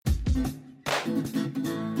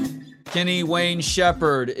Kenny Wayne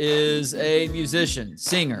Shepherd is a musician,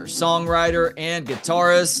 singer, songwriter, and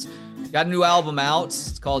guitarist. Got a new album out.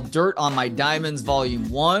 It's called Dirt on My Diamonds Volume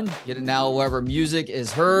 1. Get it now wherever music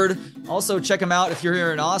is heard. Also, check him out if you're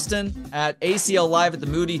here in Austin at ACL Live at the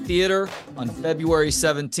Moody Theater on February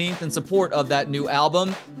 17th in support of that new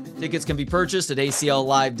album. Tickets can be purchased at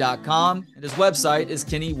acllive.com, and his website is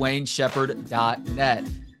kennywayneshepherd.net.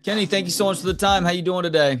 Kenny, thank you so much for the time. How you doing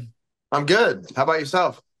today? I'm good. How about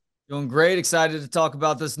yourself? Doing great. Excited to talk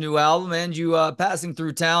about this new album and you passing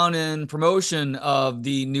through town in promotion of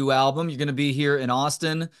the new album. You're going to be here in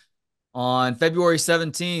Austin on February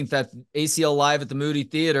 17th at ACL Live at the Moody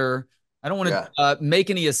Theater. I don't want to make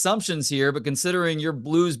any assumptions here, but considering your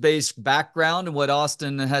blues-based background and what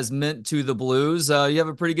Austin has meant to the blues, you have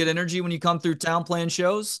a pretty good energy when you come through town playing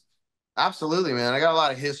shows? Absolutely, man. I got a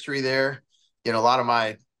lot of history there. You know, a lot of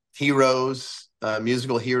my heroes,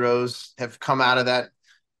 musical heroes have come out of that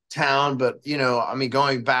town. But, you know, I mean,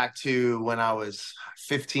 going back to when I was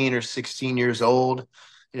 15 or 16 years old,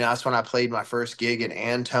 you know, that's when I played my first gig at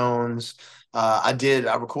Antone's. I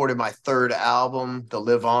recorded my third album, the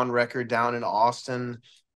Live On record, down in Austin.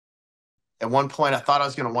 At one point, I thought I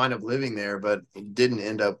was going to wind up living there, but didn't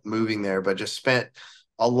end up moving there, but just spent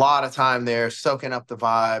a lot of time there soaking up the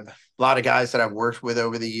vibe. A lot of guys that I've worked with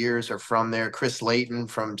over the years are from there. Chris Layton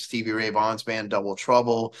from Stevie Ray Vaughan's band Double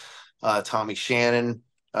Trouble. Tommy Shannon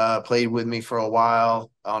played with me for a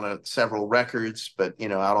while on several records, but, you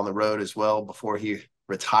know, out on the road as well before he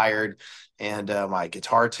retired. And my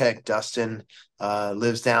guitar tech, Dustin,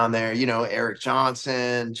 lives down there. You know, Eric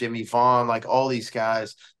Johnson, Jimmy Vaughn, like all these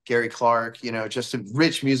guys, Gary Clark, you know, just a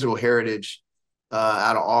rich musical heritage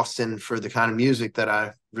out of Austin for the kind of music that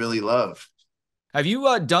I really love. Have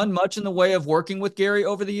you done much in the way of working with Gary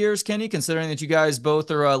over the years, Kenny, considering that you guys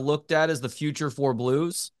both are looked at as the future for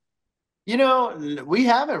blues? You know, we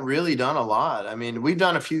haven't really done a lot. I mean, we've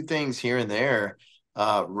done a few things here and there,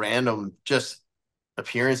 random just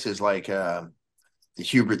appearances like the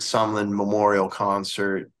Hubert Sumlin Memorial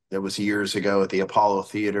Concert that was years ago at the Apollo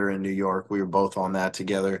Theater in New York. We were both on that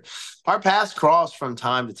together. Our paths crossed from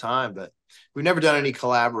time to time, but we've never done any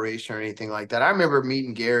collaboration or anything like that. I remember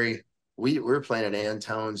meeting Gary. We were playing at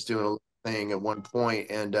Antone's doing a thing at one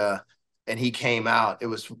point, and he came out. It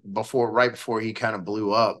was right before he kind of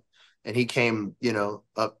blew up, and he came, you know,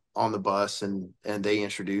 up on the bus, and they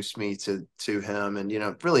introduced me to him, and, you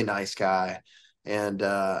know, really nice guy. And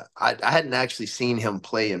I hadn't actually seen him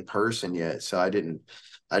play in person yet, so I didn't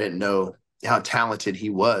know how talented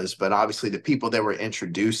he was. But obviously, the people that were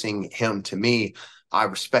introducing him to me, I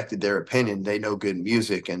respected their opinion. They know good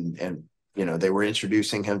music, and you know, they were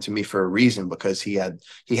introducing him to me for a reason, because he had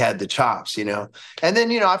the chops, you know. And then,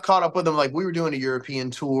 you know, I've caught up with him. Like, we were doing a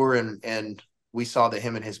European tour, and we saw that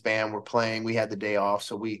him and his band were playing. We had the day off,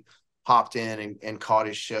 so we hopped in and caught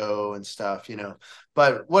his show and stuff, you know.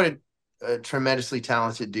 But what a tremendously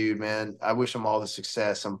talented dude, man. I wish him all the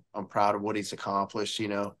success. I'm proud of what he's accomplished, you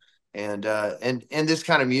know. And this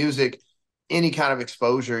kind of music, any kind of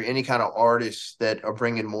exposure, any kind of artists that are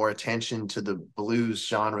bringing more attention to the blues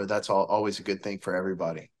genre, that's always a good thing for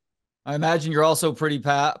everybody. I imagine you're also pretty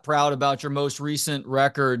proud about your most recent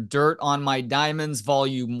record, Dirt on My Diamonds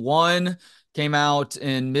Volume 1. Came out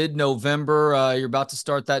in mid-November. You're about to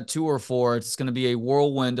start that tour for it. It's going to be a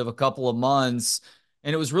whirlwind of a couple of months.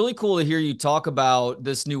 And it was really cool to hear you talk about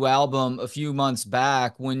this new album a few months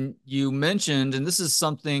back when you mentioned, and this is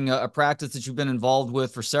something, a practice that you've been involved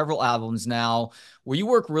with for several albums now, where you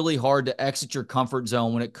work really hard to exit your comfort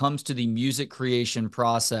zone when it comes to the music creation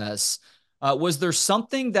process. Was there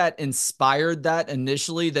something that inspired that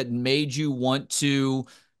initially that made you want to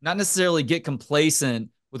not necessarily get complacent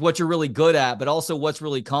with what you're really good at, but also what's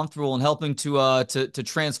really comfortable and helping to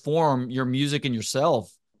transform your music and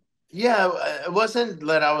yourself? Yeah, it wasn't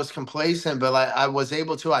that I was complacent, but I was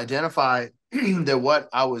able to identify that what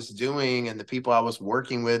I was doing and the people I was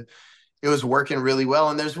working with, it was working really well.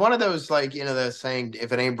 And there's one of those, like, you know, the saying,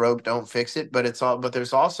 if it ain't broke, don't fix it. But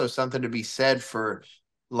there's also something to be said for,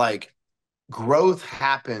 like, growth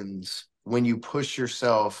happens when you push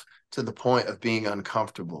yourself to the point of being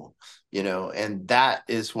uncomfortable, you know, and that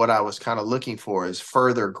is what I was kind of looking for, is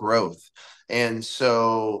further growth. And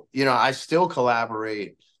so, you know, I still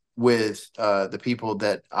collaborate with the people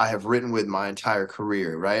that I have written with my entire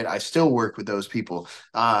career, right? I still work with those people.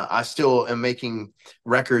 I still am making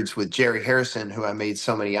records with Jerry Harrison, who I made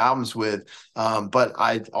so many albums with. But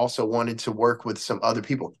I also wanted to work with some other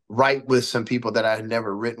people, write with some people that I had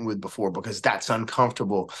never written with before, because that's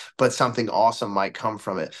uncomfortable, but something awesome might come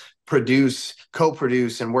from it.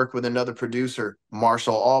 co-produce, and work with another producer,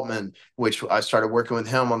 Marshall Altman, which I started working with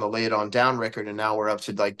him on the Lay It On Down record, and now we're up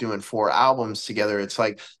to like doing 4 albums together. It's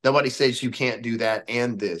like nobody says you can't do that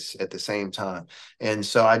and this at the same time. And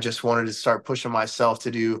so I just wanted to start pushing myself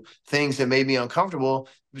to do things that made me uncomfortable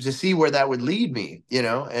to see where that would lead me, you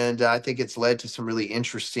know. And I think it's led to some really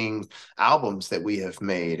interesting albums that we have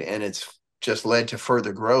made, and it's just led to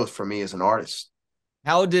further growth for me as an artist.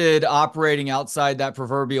 How did operating outside that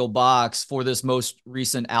proverbial box for this most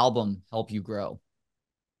recent album help you grow?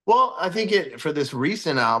 Well, I think it for this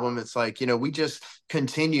recent album, it's like, you know, we just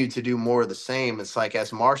continue to do more of the same. It's like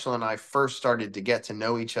as Marshall and I first started to get to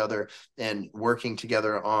know each other and working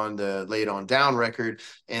together on the Lay It On Down record,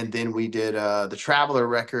 and then we did the Traveler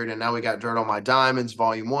record, and now we got Dirt on My Diamonds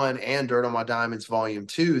Volume 1 and Dirt on My Diamonds Volume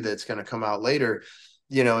 2 that's going to come out later.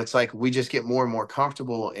 You know, it's like we just get more and more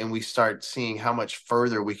comfortable and we start seeing how much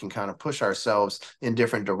further we can kind of push ourselves in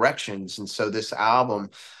different directions. And so this album,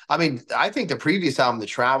 I mean, I think the previous album, The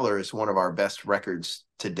Traveler, is one of our best records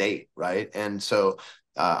to date, right? And so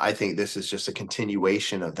I think this is just a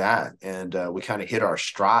continuation of that. And we kind of hit our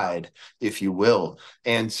stride, if you will.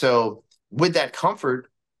 And so with that comfort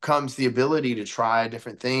comes the ability to try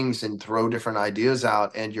different things and throw different ideas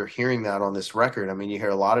out. And you're hearing that on this record. I mean, you hear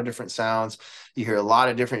a lot of different sounds, you hear a lot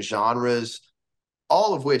of different genres,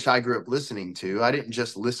 all of which I grew up listening to. I didn't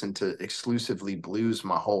just listen to exclusively blues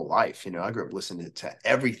my whole life. You know, I grew up listening to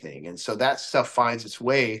everything. And so that stuff finds its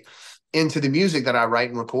way into the music that I write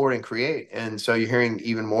and record and create. And so you're hearing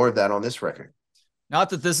even more of that on this record. Not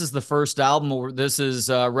that this is the first album where this is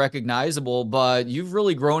recognizable, but you've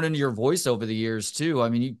really grown into your voice over the years too. I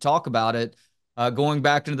mean, you talk about it going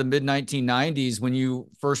back into the mid 1990s when you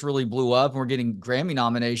first really blew up and were getting Grammy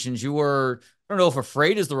nominations. You were, I don't know if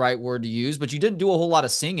afraid is the right word to use, but you didn't do a whole lot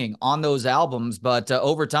of singing on those albums. But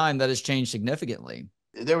over time, that has changed significantly.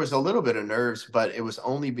 There was a little bit of nerves, but it was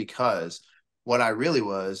only because what I really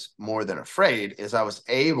was more than afraid is I was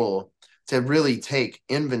able to really take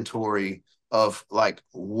inventory of like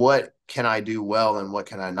what can I do well and what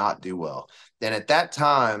can I not do well. And at that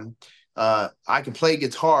time, I could play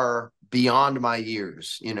guitar beyond my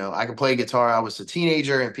years. You know, I could play guitar. I was a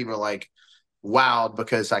teenager, and people are like wowed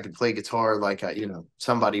because I could play guitar like you know,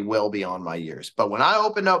 somebody well beyond my years. But when I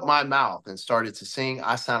opened up my mouth and started to sing,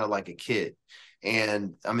 I sounded like a kid.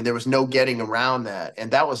 And I mean, there was no getting around that. And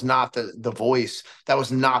that was not the voice. That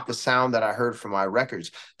was not the sound that I heard from my records.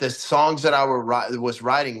 The songs that was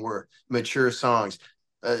writing were mature songs.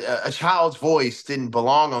 A child's voice didn't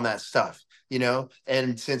belong on that stuff, you know?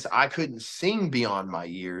 And since I couldn't sing beyond my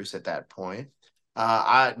years at that point,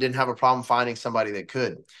 I didn't have a problem finding somebody that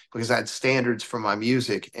could, because I had standards for my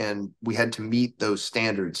music and we had to meet those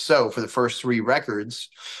standards. So for the first 3 records,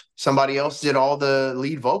 somebody else did all the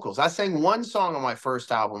lead vocals. I sang one song on my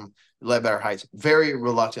first album, Ledbetter Heights, very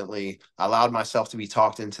reluctantly. I allowed myself to be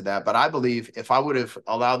talked into that. But I believe if I would have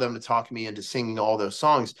allowed them to talk me into singing all those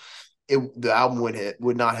songs, the album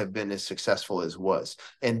would not have been as successful as it was.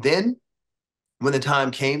 And then when the time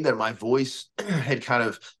came that my voice had kind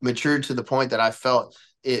of matured to the point that I felt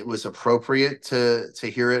it was appropriate to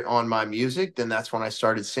hear it on my music, then that's when I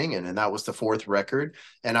started singing. And that was the 4th record.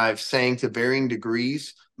 And I've sang to varying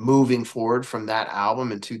degrees moving forward from that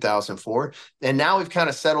album in 2004. And now we've kind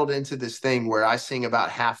of settled into this thing where I sing about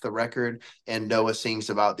half the record and Noah sings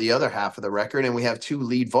about the other half of the record. And we have 2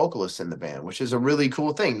 lead vocalists in the band, which is a really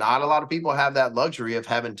cool thing. Not a lot of people have that luxury of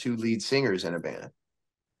having 2 lead singers in a band.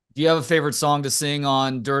 Do you have a favorite song to sing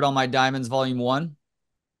on Dirt on My Diamonds Volume 1?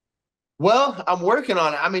 Well, I'm working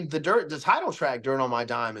on it. I mean, the title track, Dirt on My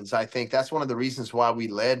Diamonds, I think that's one of the reasons why we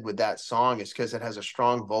led with that song, is because it has a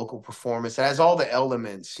strong vocal performance. It has all the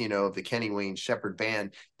elements, you know, of the Kenny Wayne Shepherd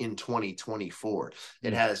Band in 2024.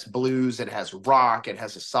 It has blues, it has rock, it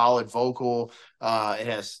has a solid vocal, it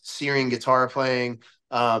has searing guitar playing.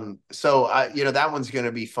 So you know, that one's going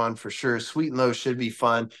to be fun for sure. Sweet and Low should be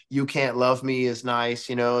fun. You Can't Love Me is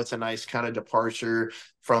nice. You know, it's a nice kind of departure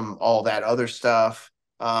from all that other stuff.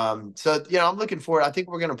 So, you know, I'm looking forward. I think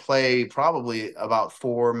we're going to play probably about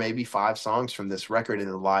 4, maybe 5 songs from this record in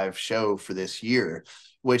the live show for this year,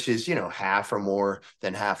 which is, you know, half or more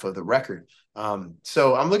than half of the record.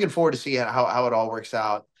 So I'm looking forward to see how it all works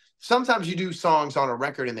out. Sometimes you do songs on a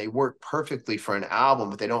record and they work perfectly for an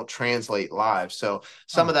album, but they don't translate live. So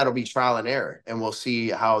some of that'll be trial and error, and we'll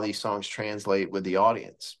see how these songs translate with the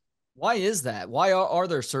audience. Why is that? Why are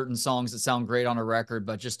there certain songs that sound great on a record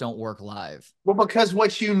but just don't work live? Well, because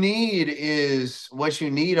what you need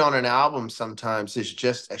on an album sometimes is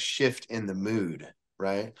just a shift in the mood,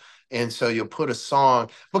 right? And so you'll put a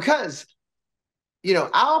song, because you know,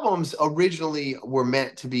 albums originally were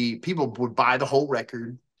meant to be, people would buy the whole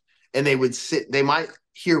record and they might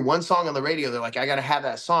hear one song on the radio. They're like, I got to have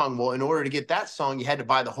that song. Well, in order to get that song, you had to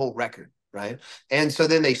buy the whole record. Right. And so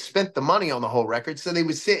then they spent the money on the whole record. So they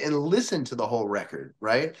would sit and listen to the whole record,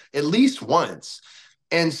 right? At least once.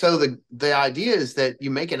 And so the idea is that you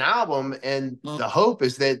make an album, and the hope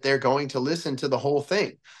is that they're going to listen to the whole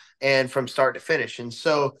thing and from start to finish. And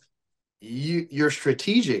so you're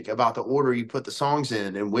strategic about the order you put the songs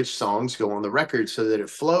in and which songs go on the record so that it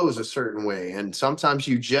flows a certain way. And sometimes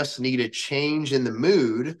you just need a change in the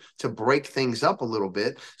mood to break things up a little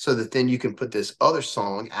bit so that then you can put this other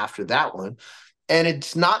song after that one. And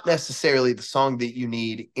it's not necessarily the song that you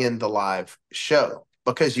need in the live show,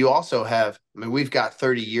 because you also have, I mean, we've got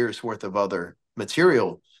 30 years worth of other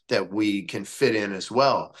material that we can fit in as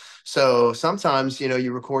well. So sometimes,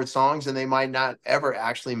 you record songs and they might not ever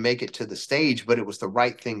actually make it to the stage, but it was the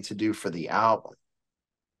right thing to do for the album.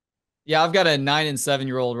 Yeah, I've got a 9 and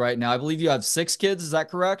 7-year-old right now. I believe you have 6 kids. Is that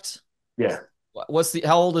correct? Yeah.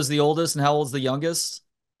 How old is the oldest and how old is the youngest?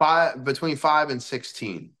 Between 5 and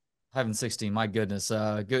 16. 5 and 16. My goodness.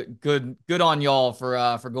 Good on y'all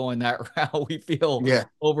for going that route. We feel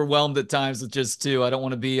overwhelmed at times with just 2. I don't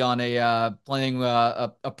want to be on playing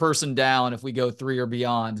a person down if we go 3 or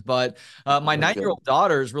beyond. But my 9-year-old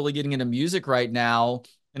daughter is really getting into music right now,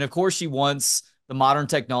 and of course she wants the modern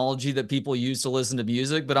technology that people use to listen to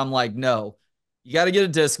music. But I'm like, no, you got to get a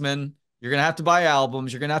Discman. You're going to have to buy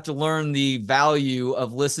albums. You're going to have to learn the value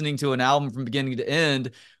of listening to an album from beginning to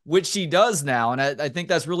end, which she does now. And I think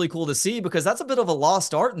that's really cool to see, because that's a bit of a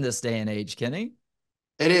lost art in this day and age, Kenny.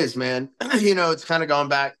 It is, man. It's kind of gone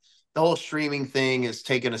back. The whole streaming thing is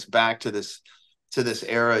taking us back to this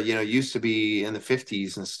era. Used to be in the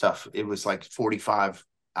 50s and stuff. It was like 45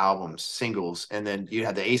 albums, singles, and then you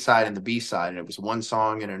had the A side and the B side, and it was one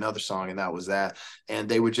song and another song, and that was that. And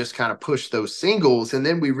they would just kind of push those singles, and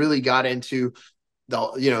then we really got into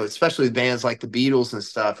especially bands like the Beatles and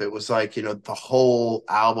stuff. It was like, the whole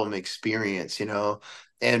album experience,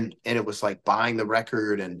 and it was like buying the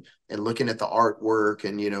record and looking at the artwork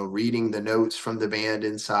and, reading the notes from the band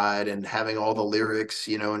inside and having all the lyrics,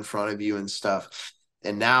 in front of you and stuff.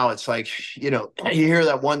 And now it's like, you hear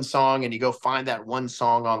that one song and you go find that one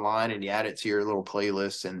song online and you add it to your little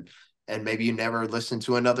playlist, and maybe you never listen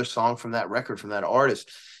to another song from that record, from that artist.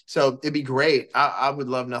 So it'd be great. I would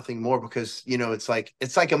love nothing more, because, it's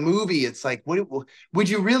like a movie. It's like, would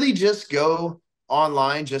you really just go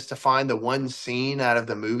online just to find the one scene out of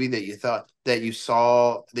the movie that you thought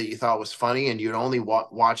was funny, and you'd only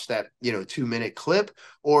watch that, 2-minute clip?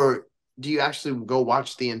 Or do you actually go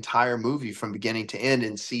watch the entire movie from beginning to end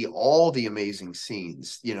and see all the amazing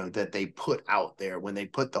scenes, that they put out there when they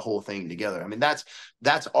put the whole thing together? I mean, that's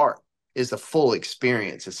art, is the full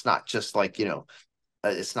experience. It's not just like,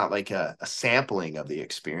 it's not like a sampling of the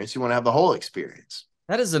experience. You want to have the whole experience.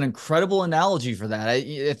 That is an incredible analogy for that.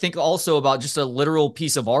 I think also about just a literal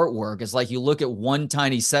piece of artwork. It's like you look at one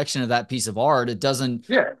tiny section of that piece of art. It doesn't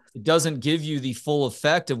give you the full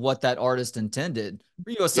effect of what that artist intended.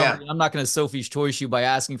 For you, I'm not going to Sophie's Choice you by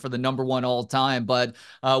asking for the number one all time, but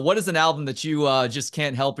what is an album that you just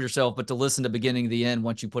can't help yourself but to listen to beginning to the end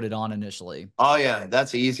once you put it on initially? Oh yeah,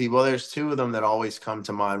 that's easy. Well, there's 2 of them that always come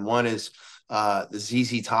to mind. One is the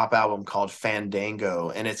ZZ Top album called Fandango,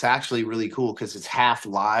 and it's actually really cool because it's half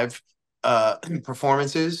live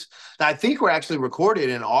performances. And I think we're actually recorded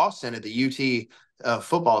in Austin at the UT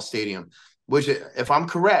football stadium, which, if I'm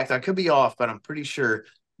correct, I could be off, but I'm pretty sure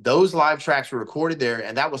those live tracks were recorded there,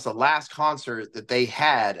 and that was the last concert that they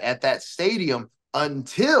had at that stadium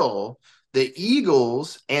until the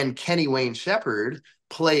Eagles and Kenny Wayne Shepherd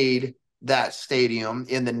played that stadium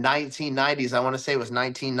in the 1990s. I want to say it was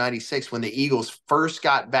 1996 when the Eagles first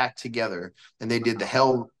got back together, and they did the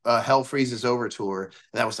Hell Freezes Over tour.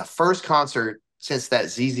 And that was the first concert since that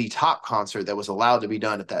ZZ Top concert that was allowed to be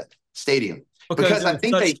done at that stadium. Because I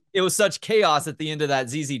think it was such chaos at the end of that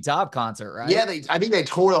ZZ Top concert, right? Yeah, I think they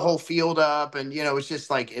tore the whole field up, and it's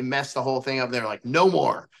just like it messed the whole thing up. They're like, no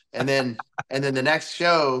more. And then the next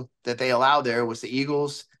show that they allowed there was the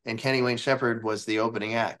Eagles, and Kenny Wayne Shepherd was the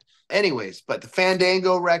opening act. Anyways, but the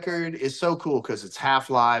Fandango record is so cool because it's half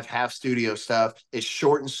live, half studio stuff. It's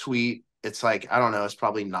short and sweet. It's like, I don't know, it's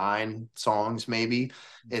probably 9 songs maybe.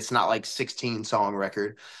 It's not like 16-song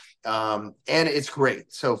record. And it's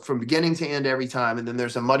great. So from beginning to end every time. And then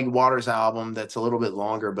there's a Muddy Waters album that's a little bit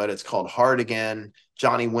longer, but it's called Hard Again.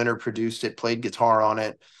 Johnny Winter produced it, played guitar on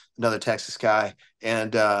it, another Texas guy.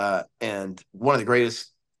 And one of the greatest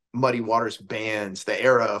Muddy Waters bands, the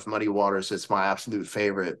era of Muddy Waters, it's my absolute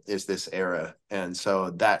favorite, is this era. And so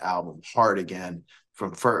that album, Hard Again, from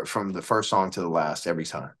the first song to the last, every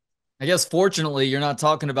time. I guess fortunately, you're not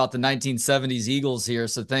talking about the 1970s Eagles here,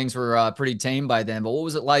 so things were pretty tame by then. But what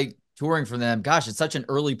was it like touring for them? Gosh, it's such an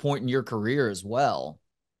early point in your career as well.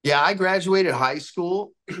 Yeah, I graduated high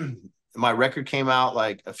school. My record came out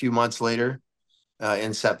like a few months later,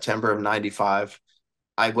 in September of '95.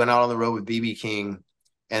 I went out on the road with BB King,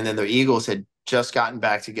 and then the Eagles had just gotten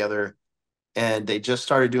back together, and they just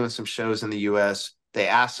started doing some shows in the US. They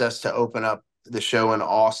asked us to open up the show in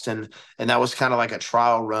Austin, and that was kind of like a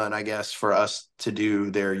trial run, I guess, for us to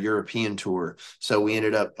do their European tour. So we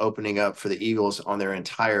ended up opening up for the Eagles on their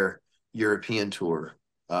entire European tour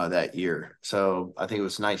that year. So I think it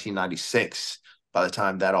was 1996 by the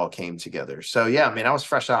time that all came together. So yeah, I mean, I was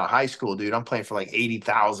fresh out of high school, dude. I'm playing for like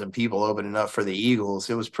 80,000 people opening up for the Eagles.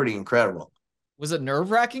 It was pretty incredible. Was it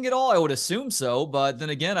nerve wracking at all? I would assume so, but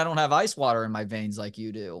then again, I don't have ice water in my veins like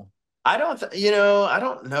you do. I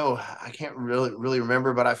don't know. I can't really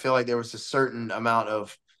remember, but I feel like there was a certain amount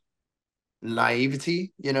of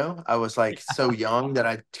naivety. I was like so young that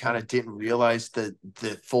I kind of didn't realize the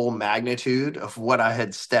full magnitude of what I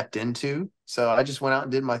had stepped into. So I just went out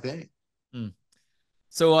and did my thing. Hmm.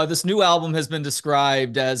 So this new album has been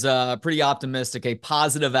described as pretty optimistic, a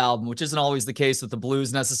positive album, which isn't always the case with the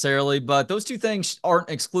blues necessarily. But those two things aren't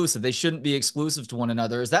exclusive; they shouldn't be exclusive to one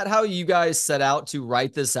another. Is that how you guys set out to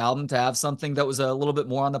write this album, to have something that was a little bit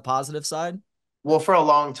more on the positive side? Well, for a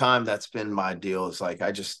long time, that's been my deal. It's like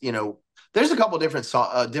I just, there's a couple different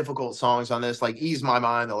difficult songs on this. Like "Ease My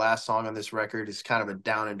Mind," the last song on this record, is kind of a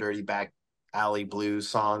down and dirty back alley blues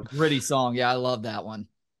song. Gritty song, yeah, I love that one.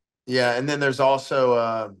 Yeah, and then there's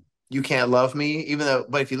also "You Can't Love Me,"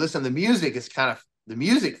 but if you listen to the music, the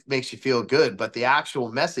music makes you feel good, but the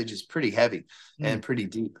actual message is pretty heavy Hmm. and pretty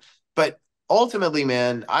deep. But ultimately,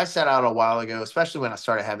 man, I set out a while ago, especially when I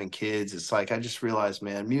started having kids. It's like I just realized,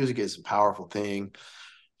 man, music is a powerful thing.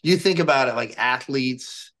 You think about it, like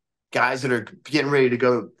athletes, guys that are getting ready to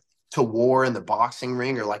go to war in the boxing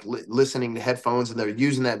ring, or like listening to headphones, and they're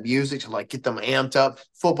using that music to like get them amped up.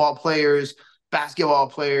 Football players, basketball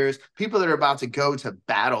players, people that are about to go to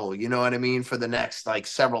battle, you know what I mean, for the next like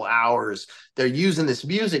several hours. They're using this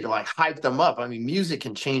music to like hype them up. I mean, music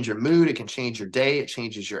can change your mood, it can change your day, it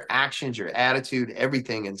changes your actions, your attitude,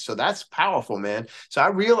 everything. And so that's powerful, man. So I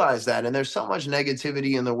realized that. And there's so much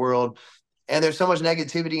negativity in the world, and there's so much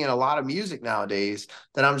negativity in a lot of music nowadays,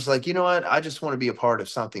 that I'm just like, you know what? I just want to be a part of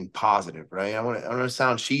something positive, right? I want to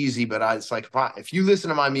sound cheesy, but it's like, if you listen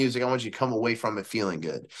to my music, I want you to come away from it feeling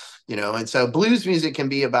good. And so blues music can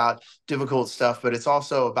be about difficult stuff, but it's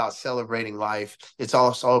also about celebrating life. It's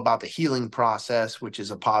also about the healing process, which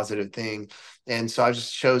is a positive thing. And so I've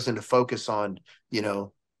just chosen to focus on, you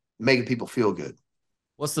know, making people feel good.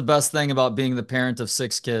 What's the best thing about being the parent of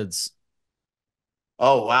six kids?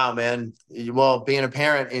 Oh, wow, man. Well, being a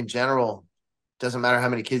parent in general, doesn't matter how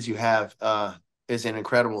many kids you have, is an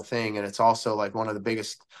incredible thing. And it's also like one of the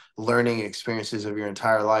biggest learning experiences of your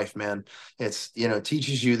entire life, man.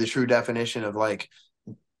 Teaches you the true definition of like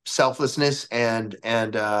selflessness and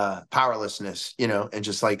powerlessness, and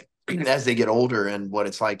just like as they get older, and what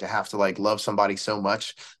it's like to have to like love somebody so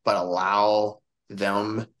much, but allow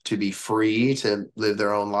them to be free to live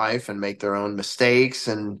their own life and make their own mistakes,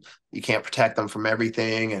 and you can't protect them from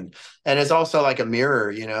everything. And it's also like a mirror,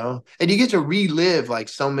 and you get to relive like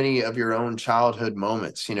so many of your own childhood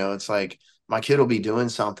moments. It's like my kid will be doing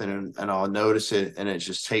something, and I'll notice it, and it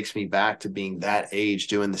just takes me back to being that age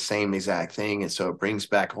doing the same exact thing. And so it brings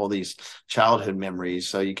back all these childhood memories.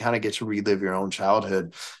 So you kind of get to relive your own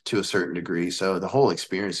childhood to a certain degree. So the whole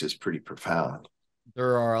experience is pretty profound.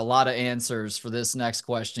 There are a lot of answers for this next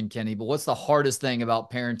question, Kenny, but what's the hardest thing about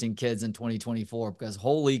parenting kids in 2024? Because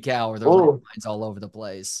holy cow, are there Oh, landmines all over the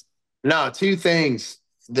place? no, two things.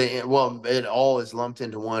 It all is lumped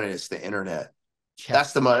into one, and it's the internet. Yeah.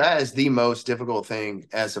 That is the most difficult thing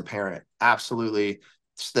as a parent. Absolutely.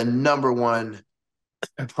 It's the number one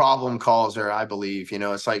problem causer, I believe.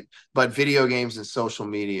 It's like, but video games and social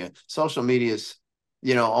media. Social media is,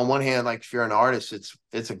 on one hand, like if you're an artist,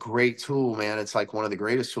 it's a great tool, man. It's like one of the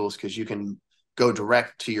greatest tools, because you can go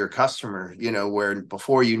direct to your customer, where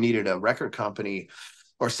before you needed a record company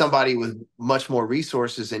or somebody with much more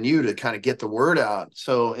resources than you to kind of get the word out.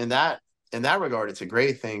 So in that regard, it's a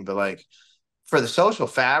great thing. But like, for the social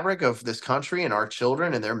fabric of this country and our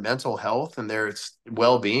children and their mental health and their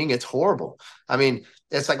well-being, it's horrible. I mean,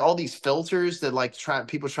 it's like all these filters that like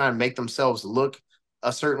people try and make themselves look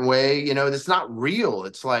a certain way, that's not real.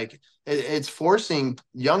 It's like it's forcing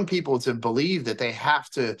young people to believe that they have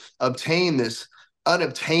to obtain this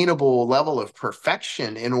unobtainable level of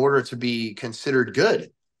perfection in order to be considered good.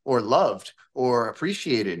 or loved or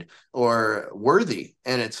appreciated or worthy.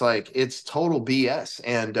 And it's like, it's total BS.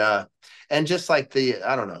 And just like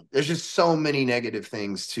I don't know, there's just so many negative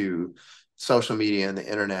things to social media and the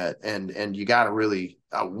internet. And you got to really,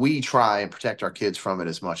 we try and protect our kids from it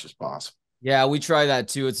as much as possible. Yeah, we try that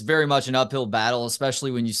too. It's very much an uphill battle, especially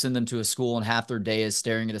when you send them to a school and half their day is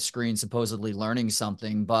staring at a screen, supposedly learning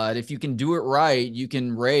something. But if you can do it right, you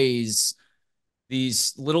can raise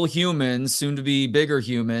these little humans, soon to be bigger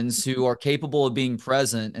humans, who are capable of being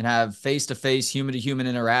present and have face to face, human to human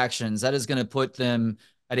interactions. That is going to put them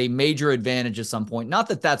at a major advantage at some point. Not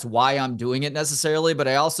that that's why I'm doing it necessarily, but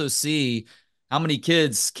I also see how many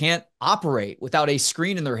kids can't operate without a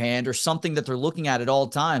screen in their hand or something that they're looking at all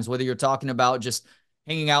times, whether you're talking about just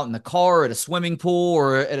hanging out in the car, at a swimming pool,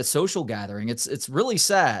 or at a social gathering. It's really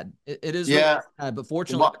sad. It is really Yeah. sad, but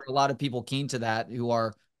fortunately, Well, there are a lot of people keen to that who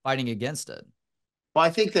are fighting against it. I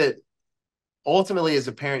think that ultimately, as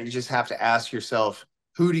a parent, you just have to ask yourself,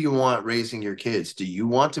 who do you want raising your kids? Do you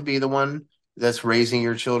want to be the one that's raising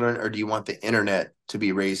your children, or do you want the internet to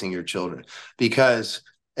be raising your children? Because,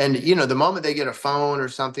 and the moment they get a phone or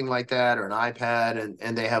something like that, or an iPad,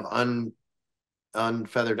 and they have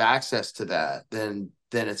unfeathered access to that, then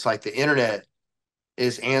it's like the internet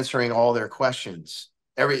is answering all their questions.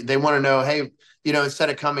 They want to know, hey, instead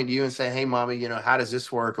of coming to you and say, hey, mommy, how does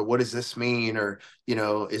this work? Or what does this mean? Or,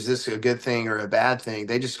 is this a good thing or a bad thing?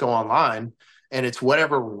 They just go online and it's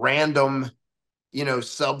whatever random,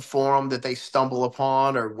 sub forum that they stumble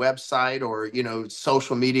upon, or website, or,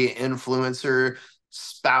 social media influencer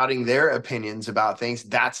spouting their opinions about things.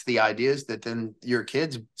 That's the ideas that then your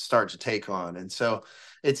kids start to take on. And so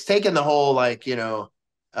it's taken the whole, like,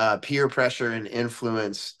 peer pressure and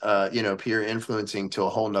influence, peer influencing to a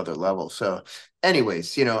whole nother level. So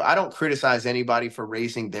anyways, I don't criticize anybody for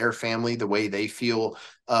raising their family the way they feel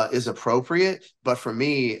is appropriate. But for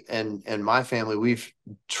me and my family, we've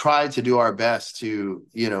tried to do our best to,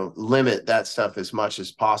 limit that stuff as much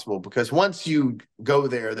as possible, because once you go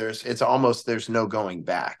there, there's no going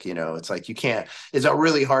back. It's like, it's a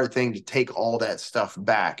really hard thing to take all that stuff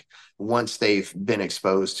back once they've been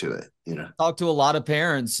exposed to it. Talk to a lot of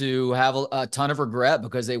parents who have a ton of regret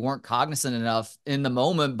because they weren't cognizant enough in the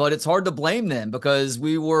moment, but it's hard to blame them because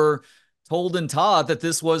we were told and taught that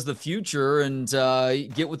this was the future and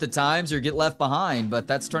get with the times or get left behind. But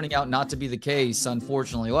that's turning out not to be the case,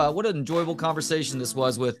 unfortunately. Wow, what an enjoyable conversation this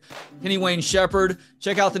was with Kenny Wayne Shepherd.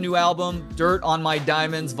 Check out the new album, Dirt on My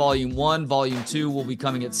Diamonds, Volume 1. Volume 2 will be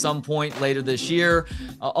coming at some point later this year.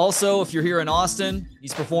 Also, if you're here in Austin,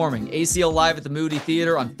 he's performing ACL Live at the Moody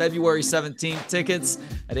Theater on February 17th. Tickets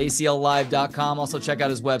at acllive.com. Also, check out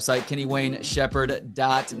his website,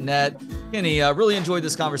 kennywayneshepherd.net. Kenny, really enjoyed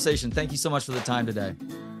this conversation. Thank you so much for the time today.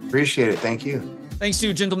 Appreciate it. Thank you. Thanks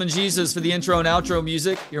to Gentleman Jesus for the intro and outro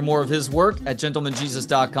music. Hear more of his work at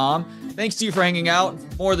gentlemanjesus.com. Thanks to you for hanging out.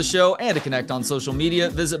 For more of the show and to connect on social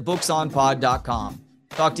media, visit booksonpod.com.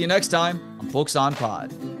 Talk to you next time on Books on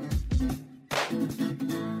Pod.